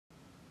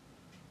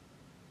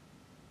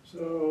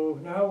So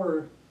now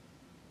we're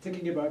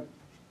thinking about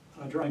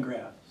drawing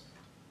graphs.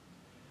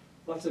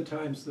 Lots of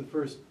times the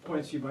first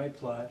points you might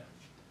plot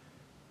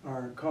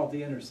are called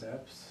the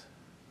intercepts.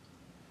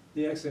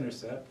 The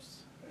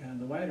x-intercepts and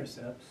the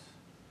y-intercepts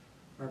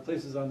are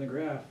places on the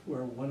graph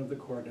where one of the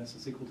coordinates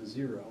is equal to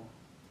 0.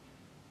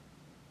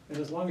 And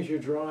as long as you're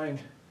drawing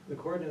the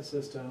coordinate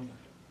system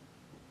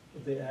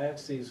with the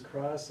axes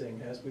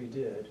crossing as we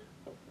did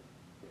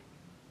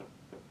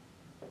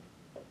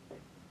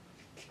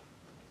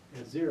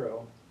at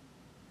 0,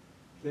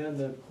 then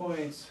the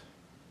points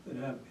that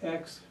have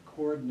x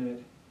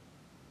coordinate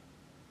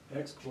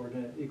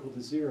equal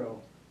to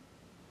 0,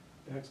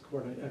 x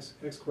coordinates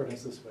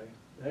this way,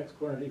 the x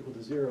coordinate equal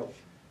to 0,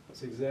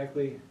 it's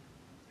exactly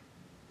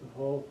the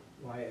whole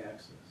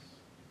y-axis.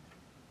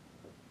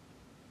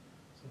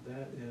 So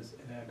that is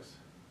x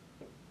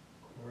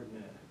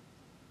coordinate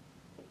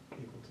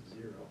equal to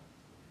 0.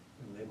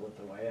 And label it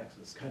the y-axis.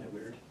 It's kind of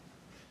weird.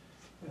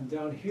 And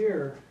down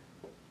here,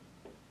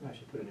 I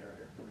should put an arrow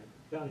here.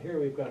 Down here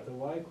we've got the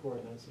y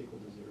coordinates equal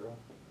to 0.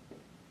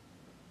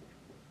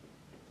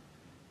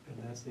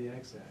 And that's the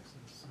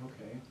x-axis.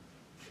 Okay.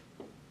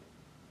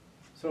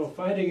 So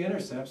finding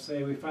intercepts,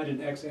 say we find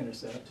an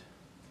x-intercept.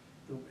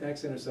 The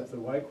x-intercept, the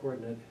y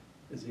coordinate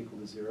is equal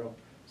to 0.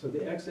 So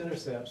the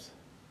x-intercepts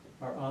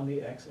are on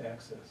the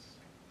x-axis.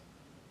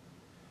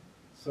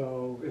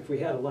 So if we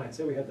had a line,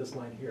 say we had this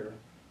line here,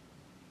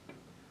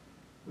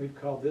 we'd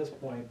call this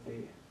point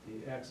the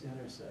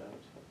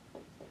x-intercept.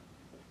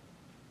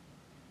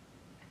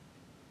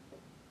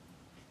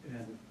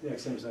 And the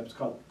x-intercept is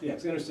called the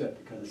x-intercept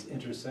because it's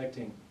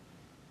intersecting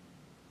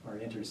or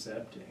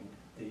intercepting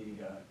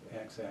the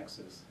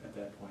x-axis at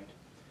that point.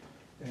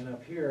 And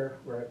up here,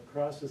 where it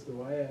crosses the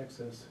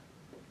y-axis,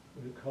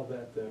 we would call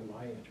that the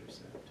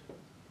y-intercept.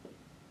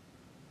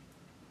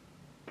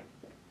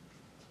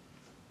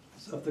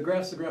 So if the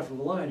graph's the graph of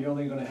a line, you're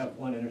only going to have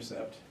one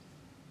intercept.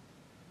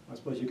 I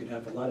suppose you could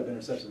have a lot of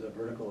intercepts at a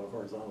vertical or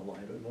horizontal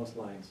line, but most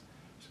lines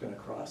are just going to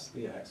cross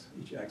the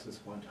each axis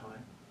one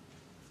time.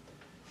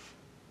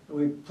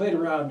 We played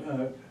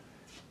around,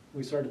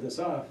 we started this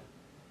off,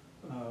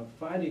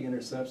 finding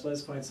intercepts.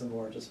 Let's find some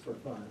more just for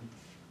fun.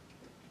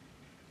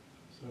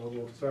 So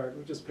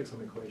we'll just pick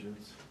some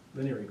equations,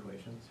 linear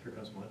equations. Here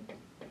comes one.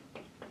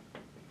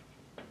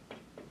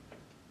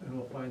 And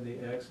we'll find the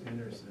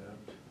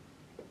x-intercept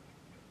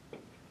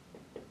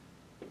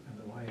and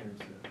the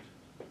y-intercept.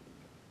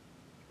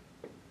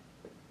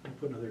 We'll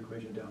put another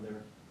equation down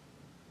there.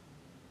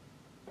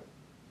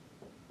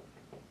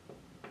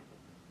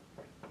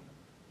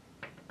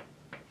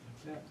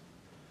 Like that.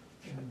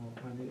 And we'll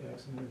find the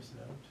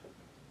x-intercept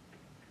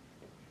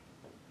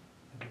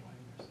and the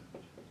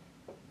y-intercept.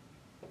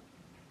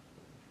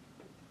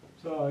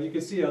 So you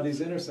can see how these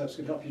intercepts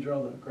can help you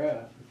draw the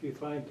graph. If you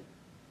find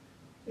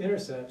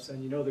intercepts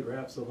and you know the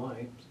graph's a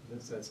line,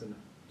 since that's in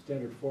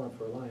standard form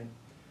for a line,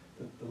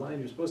 the line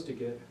you're supposed to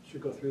get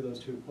should go through those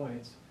 2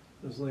 points.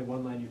 There's only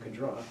one line you can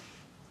draw.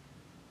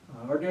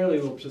 Ordinarily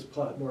we'll just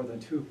plot more than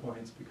 2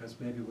 points because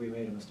maybe we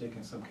made a mistake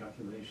in some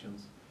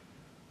calculations.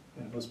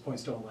 And if those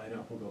points don't line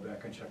up, we'll go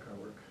back and check our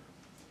work.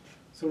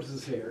 So what does it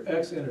say here?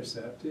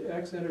 X-intercept. The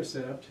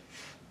x-intercept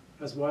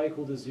has y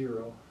equal to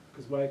 0,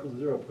 because y equal to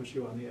 0 puts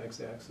you on the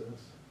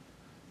x-axis.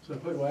 So I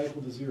put y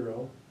equal to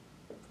 0,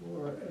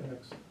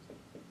 4x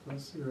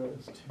plus 0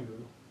 is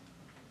 2.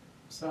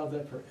 Solve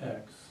that for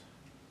x.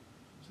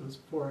 So it's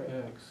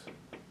 4x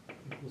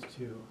equals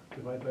 2.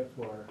 Divide by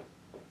 4.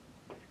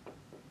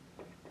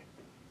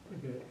 We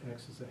get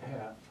x is a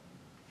half.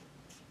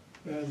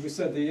 And we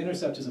said the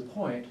intercept is a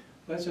point.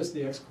 That's just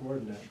the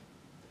x-coordinate.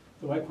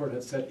 The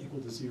y-coordinate set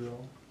equal to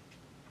 0.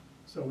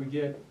 So we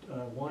get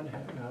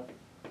 1/2,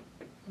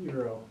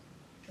 0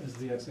 as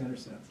the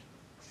x-intercept.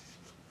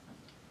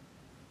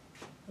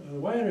 The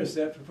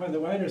y-intercept, we find the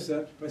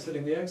y-intercept by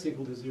setting the x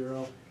equal to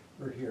 0.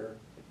 We're here.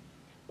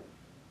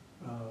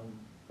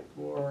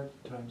 4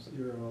 times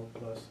 0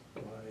 plus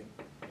y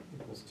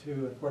equals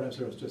 2. And 4 times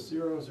 0 is just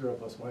 0. 0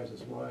 plus y is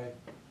just y.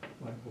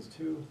 Y equals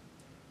 2.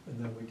 And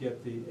then we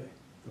get the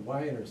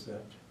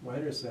y-intercept.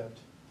 Y-intercept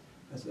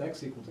as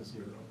x equal to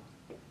 0.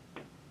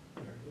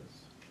 There it is.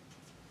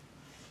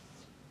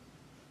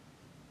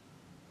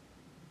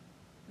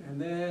 And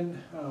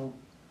then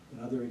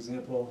another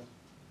example,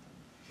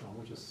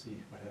 we'll just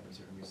see what happens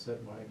here. We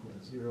set y equal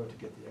to 0 to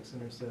get the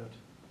x-intercept.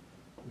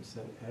 We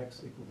set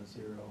x equal to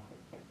 0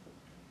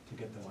 to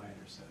get the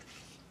y-intercept.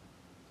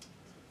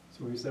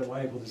 So we set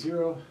y equal to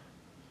 0.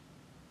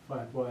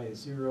 5y is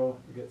 0.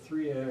 We get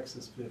 3x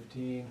is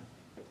 15.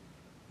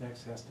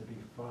 X has to be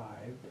 5.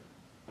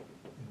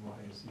 And y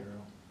is 0.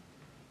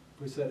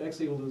 If we set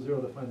x equal to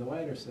 0 to find the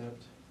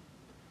y-intercept,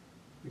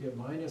 we get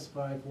minus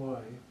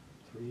 5y,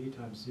 3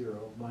 times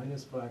 0,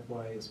 minus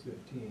 5y is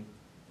 15.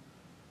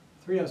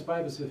 3 times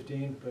 5 is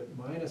 15, but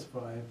minus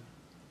 5,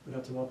 we'd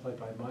have to multiply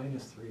by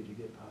minus 3 to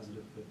get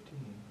positive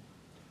 15.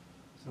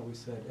 So we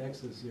said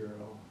x is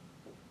 0,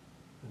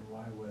 and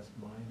y was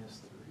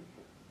minus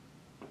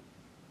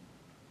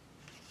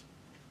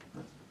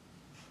 3.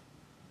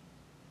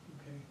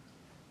 Okay.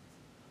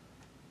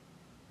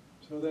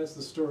 So that's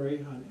the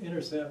story on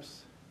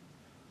intercepts.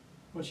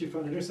 Once you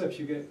find intercepts,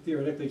 you get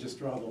theoretically just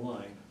draw the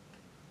line.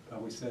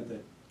 We said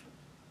that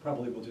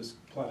probably we'll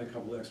just plot a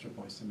couple extra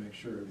points to make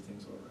sure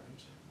everything's all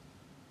right.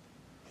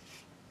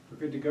 We're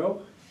good to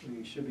go.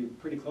 We should be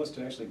pretty close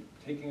to actually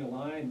taking a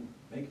line,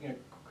 making a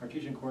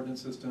Cartesian coordinate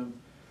system,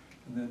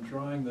 and then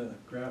drawing the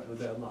graph of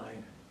that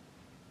line.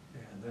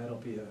 And that'll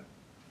be an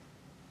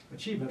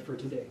achievement for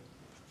today.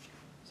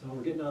 So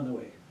we're getting on the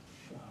way.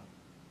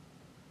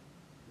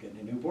 Getting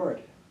a new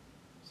board.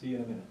 See you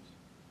in a minute.